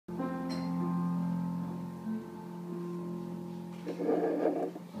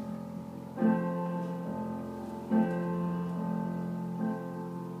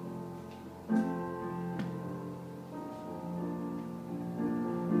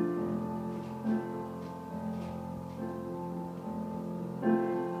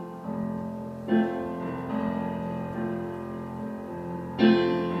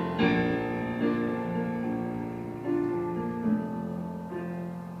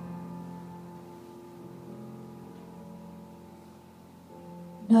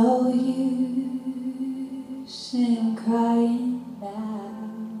No use in crying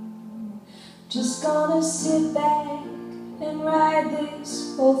now. Just gonna sit back and ride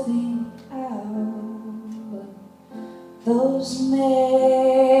this whole thing out. Those memories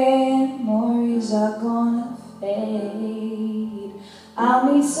are gonna fade. I'll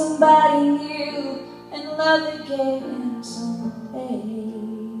meet somebody new and love again someday.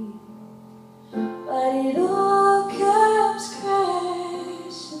 But it all comes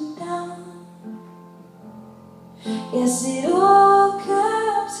crashing down. Yes, it all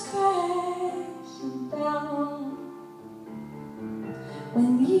comes crashing down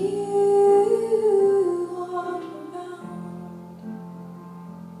when you aren't around.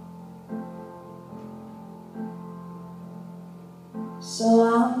 So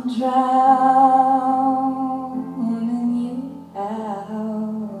I'm drowning you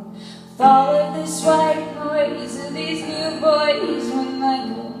out with all of this white noise of these new boys when I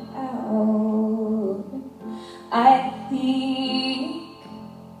go out. I think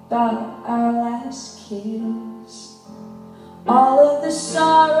about our last kiss, all of the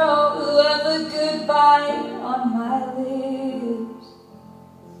sorrow of a goodbye on my lips,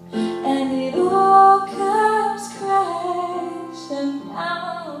 and it all comes crashing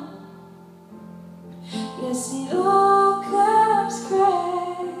down. Yes, it all comes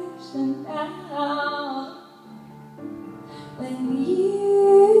crashing down when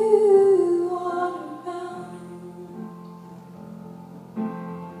you aren't around.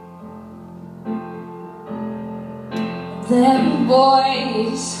 Them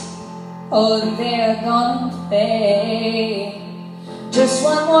boys, oh, they're gonna play. Just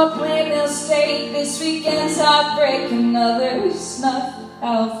one more play, they'll stay. This weekend's heartbreak, another snuff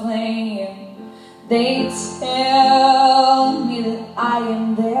out flame. They tell me that I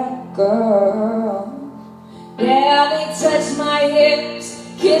am their girl. Yeah, they touch my hips,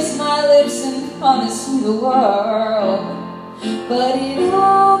 kiss my lips, and promise me the world. But it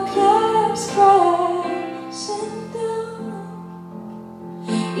all comes crashing down.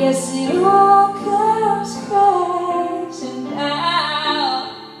 Yes, it all